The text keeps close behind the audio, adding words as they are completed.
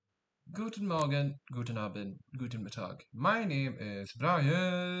Guten Morgen, guten Abend, guten Mittag. My name is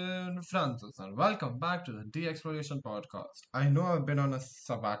Brian Francis, and welcome back to the De-Exploration Podcast. I know I've been on a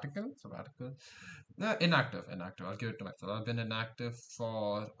sabbatical, inactive. I'll give it to myself. I've been inactive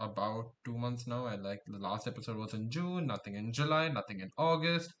for about 2 months now. And like the last episode was in June, nothing in July, nothing in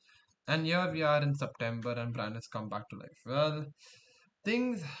August, and here we are in September, and Brian has come back to life. Well,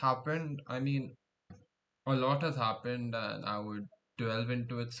 things happened. I mean, a lot has happened, and I would delve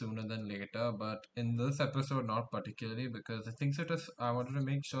into it sooner than later. But in this episode, not particularly, because I think it is. I wanted to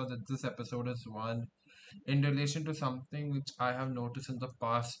make sure that this episode is one in relation to something which I have noticed in the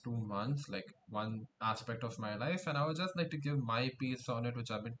past 2 months, like one aspect of my life, and I would just like to give my piece on it,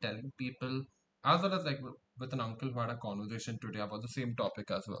 which I've been telling people, as well as like with an uncle who had a conversation today about the same topic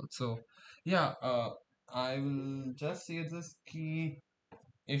as well. So, yeah, I will just say this key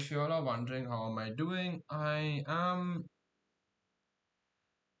if you all are wondering how am I doing, I am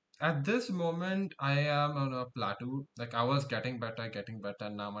at this moment I am on a plateau. Like I was getting better,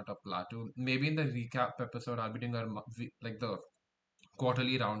 and now I'm at a plateau. Maybe in the recap episode I'll be doing like the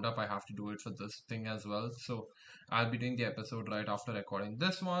quarterly roundup. I have to do it for this thing as well. So I'll be doing the episode right after recording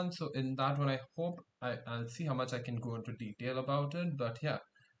this one. So in that one I hope I'll see how much I can go into detail about it. But yeah,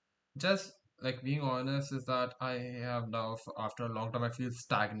 just like being honest is that I have now after a long time I feel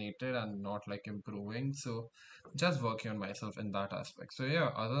stagnated and not like improving. So just working on myself in that aspect. So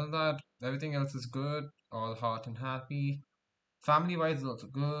yeah, other than that, everything else is good, all heart and happy. Family wise is also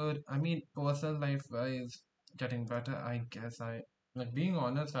good. I mean, personal life wise, getting better. I guess I like being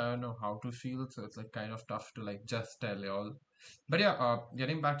honest. I don't know how to feel, so it's like kind of tough to like just tell y'all. But yeah,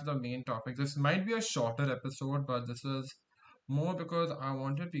 getting back to the main topic. This might be a shorter episode, but this is more because I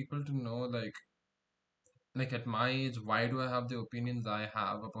wanted people to know like at my age, why do I have the opinions I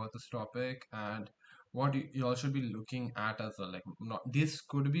have about this topic and what you all should be looking at as well. Like, not this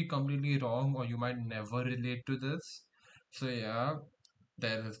could be completely wrong, or you might never relate to this. So yeah,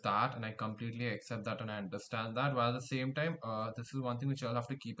 there is that, and I completely accept that and I understand that. While at the same time, this is one thing which you'll have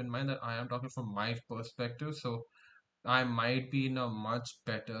to keep in mind that I am talking from my perspective. So I might be in a much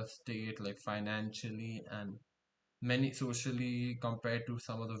better state, like financially and many socially compared to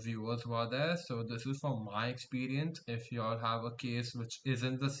some of the viewers who are there. So this is from my experience. If you all have a case which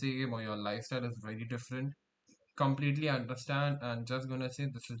isn't the same or your lifestyle is very different, completely understand and just gonna say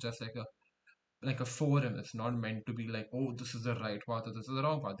this is just like a forum. It's not meant to be like, oh, this is the right path or this is the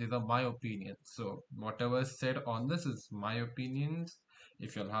wrong path. These are my opinions. So whatever is said on this is my opinions.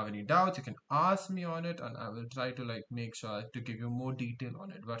 If you'll have any doubts, you can ask me on it, and I will try to like make sure to give you more detail on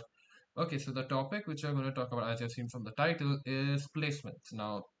it. But okay, so the topic which we're going to talk about, as you've seen from the title, is placements.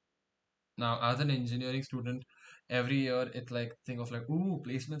 Now, as an engineering student, every year it's like think of like, ooh,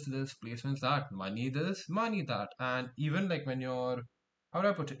 placements this, placements that, money this, money that, and even like when you're, how do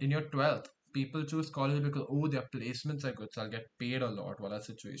I put it, in your 12th, people choose college because oh, their placements are good, so I'll get paid a lot. What a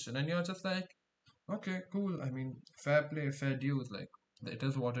situation, and you're just like, okay, cool. I mean, fair play, fair dues. Like it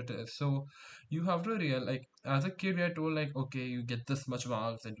is what it is. So you have to real like as a kid, we are told like, okay, you get this much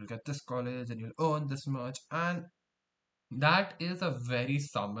marks and you'll get this college and you'll earn this much, and that is a very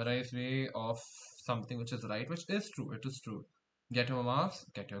summarized way of something which is right, which is true. It is true. Get your marks,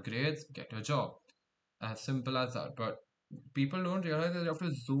 get your grades, get your job. As simple as that. But people don't realize that you have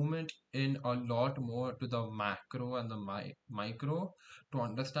to zoom it in a lot more to the macro and the micro to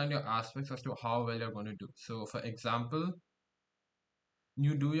understand your aspects as to how well you're going to do. So, for example,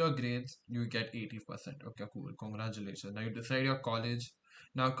 you do your grades, you get 80%. Okay, cool. Congratulations. Now you decide your college.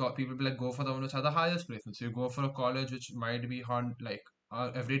 Now people be like, go for the one which has the highest placement. So you go for a college which might be hard, like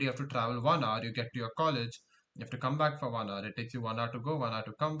every day you have to travel 1 hour. You get to your college, you have to come back for 1 hour. It takes you 1 hour to go, 1 hour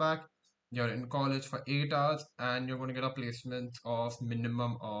to come back. You're in college for 8 hours, and you're going to get a placement of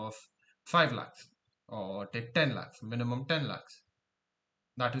minimum of 5 lakhs, or take 10 lakhs, minimum 10 lakhs.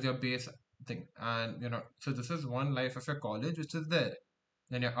 That is your base thing, and so this is one life of your college which is there.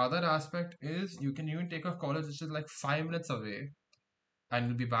 Then your other aspect is you can even take a college which is like 5 minutes away, and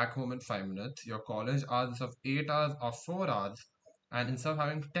you'll be back home in 5 minutes. Your college hours instead of 8 hours or 4 hours, and instead of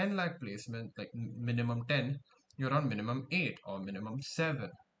having 10 lakh placement, like minimum 10, you're on minimum 8 or minimum 7.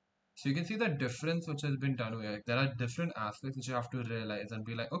 So you can see the difference which has been done here. Like, there are different aspects which you have to realize and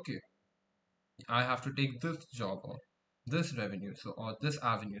be like, okay, I have to take this job or this revenue, so or this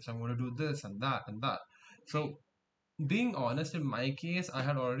avenue. So I'm going to do this and that and that. So being honest, in my case, I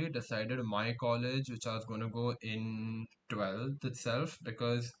had already decided my college, which I was going to go in 12th itself,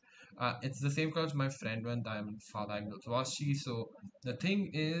 because it's the same college my friend went. I'm Father Angles was she. So the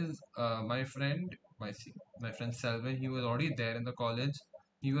thing is, my friend Selvin, he was already there in the college.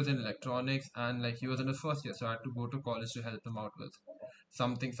 He was in electronics and like he was in his first year, so I had to go to college to help him out with.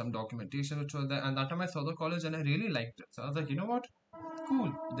 something, some documentation which was there. And that time I saw the college and I really liked it. So I was like, you know what?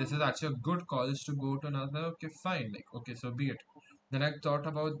 Cool. This is actually a good college to go to. And I was like, okay, fine. Like, okay, so be it. Then I thought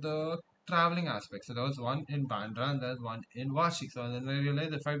about the traveling aspect. So there was one in Bandra and there's one in Vashi. So then I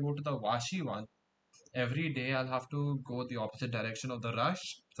realized if I go to the Vashi one, every day I'll have to go the opposite direction of the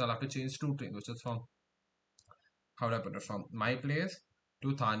rush. So I'll have to change two trains, which is from, how do I put it, from my place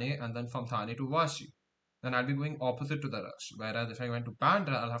to Thane and then from Thane to Vashi. Then I'll be going opposite to the rush. Whereas if I went to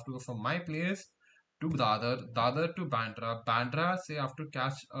Bandra, I'll have to go from my place to Dadar, Dadar to Bandra. Bandra, say, I have to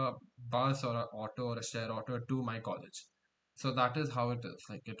catch a bus or an auto or a share auto to my college. So that is how it is.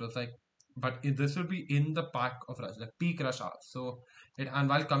 Like it was like, but this will be in the pack of rush, like peak rush hours. So it, and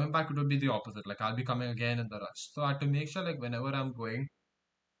while coming back, it would be the opposite. Like I'll be coming again in the rush. So I had to make sure, like whenever I'm going,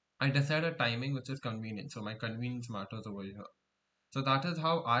 I decide a timing which is convenient. So my convenience matters over here. So that is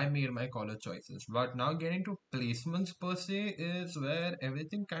how I made my college choices. But now getting to placements per se is where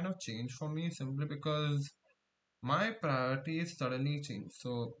everything kind of changed for me simply because my priorities suddenly changed.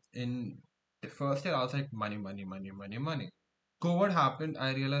 So in the first year, I was like money, money, money, money, money. COVID happened.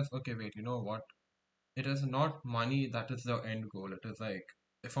 I realized, okay, wait, you know what? It is not money that is the end goal. It is like,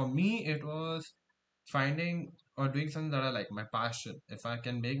 for me, it was finding or doing something that I like, my passion. If I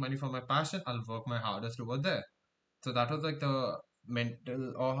can make money from my passion, I'll work my hardest over there. So that was like the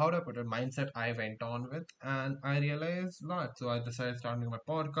mental, or how do I put it, mindset I went on with, and I realized that. So I decided starting my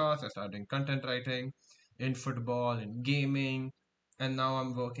podcast. I started doing content writing in football, in gaming, and now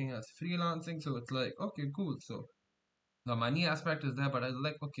I'm working as freelancing. So it's like, okay, cool. So the money aspect is there, but I was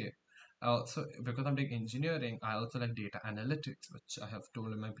like, okay. I also, because I'm doing engineering, I also like data analytics, which I have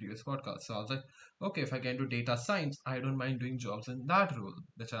told in my previous podcast. So I was like, okay, if I get into data science, I don't mind doing jobs in that role,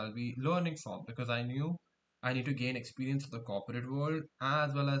 which I'll be learning from because I knew I need to gain experience in the corporate world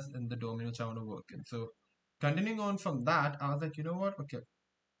as well as in the domain which I want to work in. So continuing on from that, I was like, you know what? Okay,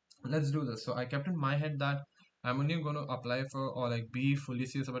 let's do this. So I kept in my head that I'm only going to apply for or like be fully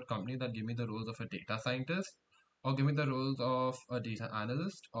serious about company that give me the roles of a data scientist or give me the roles of a data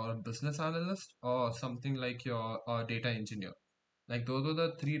analyst or a business analyst or something like your data engineer. Like those were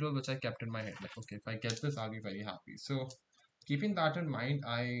the three roles which I kept in my head. Like, okay, if I get this, I'll be very happy. So keeping that in mind,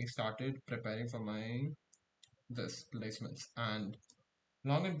 I started preparing for my this placements and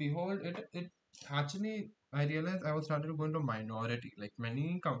long and behold, it actually I realized I was starting to go into minority. Like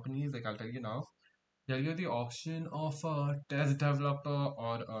many companies, like I'll tell you now, they'll give the option of a test developer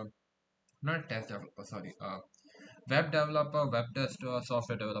or a not test developer, sorry, web developer, web tester,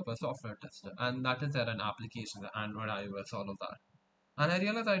 software developer, software tester, and that is there an application, Android, iOS, all of that. And I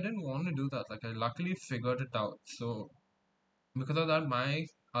realized I didn't want to do that. Like I luckily figured it out. So because of that, my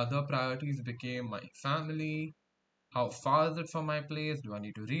other priorities became my family, how far is it from my place? Do I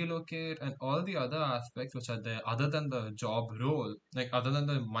need to relocate? And all the other aspects which are there, other than the job role, like other than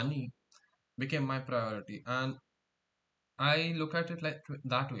the money, became my priority. And I look at it like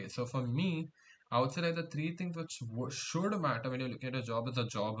that way. So for me, I would say like the three things which should matter when you're looking at a job is the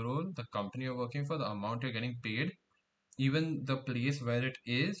job role, the company you're working for, the amount you're getting paid, even the place where it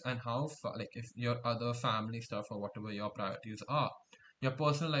is, and how far, like if your other family stuff or whatever your priorities are, your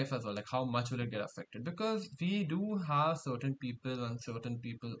personal life as well, like how much will it get affected? Because we do have certain people, and certain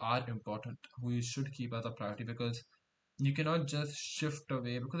people are important who you should keep as a priority because you cannot just shift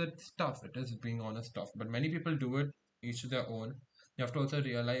away because it's tough. It is being honest tough, but many people do it each to their own. You have to also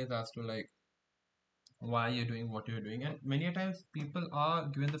realize as to like why you're doing what you're doing, and many a times people are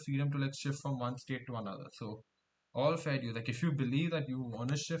given the freedom to like shift from one state to another. So all fair to you. Like if you believe that you want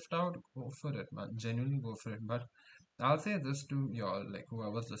to shift out, go for it, man. Genuinely go for it. But I'll say this to y'all, like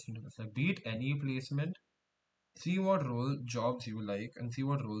whoever's listening to this, like be it any placement, see what role jobs you like and see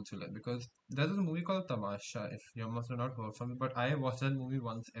what roles you like. Because there's a movie called Tamasha, if you must have not heard from it, but I watch that movie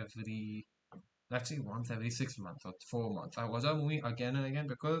once every 6 months or 4 months. I watch that movie again and again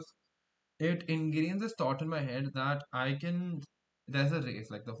because it ingrains this thought in my head that I can. There's a race.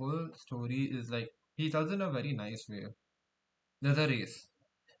 Like the whole story is like he tells it in a very nice way. There's a race.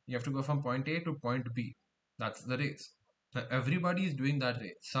 You have to go from point A to point B. That's the race. Now everybody is doing that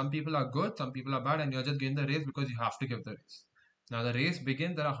race. Some people are good, some people are bad, and you're just getting the race because you have to give the race. Now the race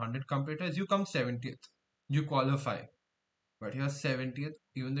begins. There are 100 competitors. You come 70th. You qualify, but you're 70th,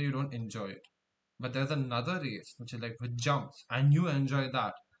 even though you don't enjoy it. But there's another race which is like with jumps, and you enjoy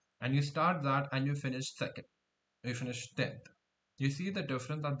that, and you start that, and you finish second. You finish 10th. You see the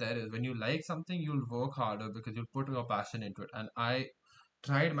difference that there is. When you like something, you'll work harder because you'll put your passion into it. And I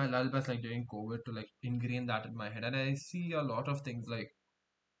tried my level best like during COVID to like ingrain that in my head. And I see a lot of things like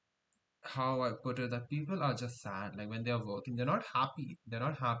how I put it that people are just sad. Like when they're working, they're not happy. They're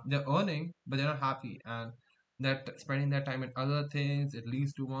not happy. They're earning, but they're not happy. And that spending their time in other things, it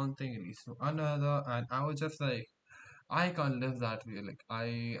leads to one thing, it leads to another, and I was just like, I can't live that way. Like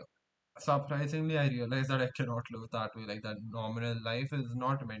I surprisingly I realized that I cannot live that way. Like that nominal life is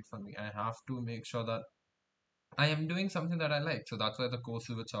not meant for me. I have to make sure that I am doing something that I like. So that's why the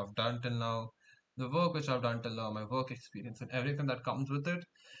courses which I've done till now, the work which I've done till now, my work experience and everything that comes with it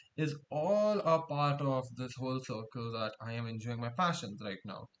is all a part of this whole circle that I am enjoying my passions right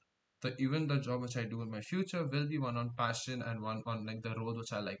now. So even the job which I do in my future will be one on passion and one on like the role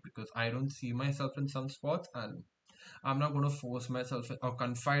which I like, because I don't see myself in some spots and I'm not going to force myself or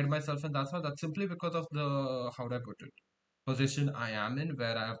confide myself in that spot. That's simply because of the, how do I put it, position I am in,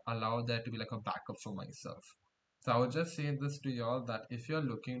 where I've allowed there to be like a backup for myself. So I would just say this to y'all, that if you're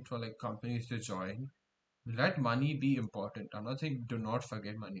looking for like companies to join, let money be important. I'm not saying do not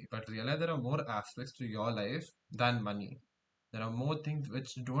forget money, but realize there are more aspects to your life than money. There are more things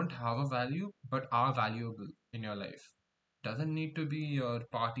which don't have a value but are valuable in your life. Doesn't need to be your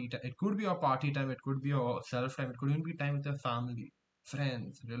party time. It could be your party time, it could be your self time, it could even be time with your family,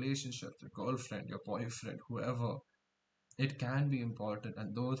 friends, relationships, your girlfriend, your boyfriend, whoever. It can be important,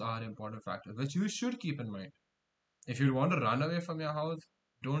 and those are important factors which you should keep in mind. If you want to run away from your house,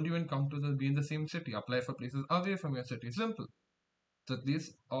 don't even come to be in the same city. Apply for places away from your city. Simple. So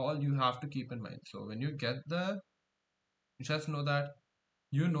these all you have to keep in mind. So when you get there, just know that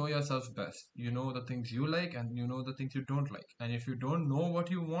you know yourself best. You know the things you like and you know the things you don't like. And if you don't know what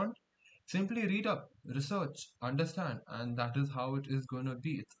you want, simply read up, research, understand, and that is how it is going to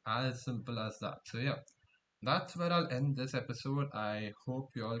be. It's as simple as that. So yeah, that's where I'll end this episode. I hope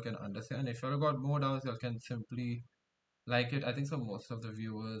you all can understand. If you all got more doubts, you all can simply like it. I think so most of the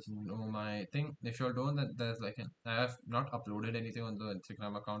viewers know my thing. If you all don't, then there's like I have not uploaded anything on the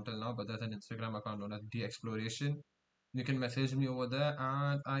Instagram account till now, but there's an Instagram account known as The Exploration. You can message me over there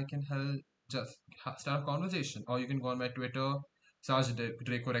and I can help just start a conversation. Or you can go on my Twitter, search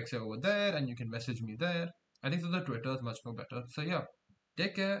Dracorexia over there, and you can message me there. I think so the Twitter is much more better. So yeah,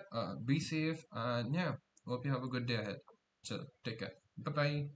 take care, be safe, and yeah, hope you have a good day ahead. Chill, take care. Bye bye.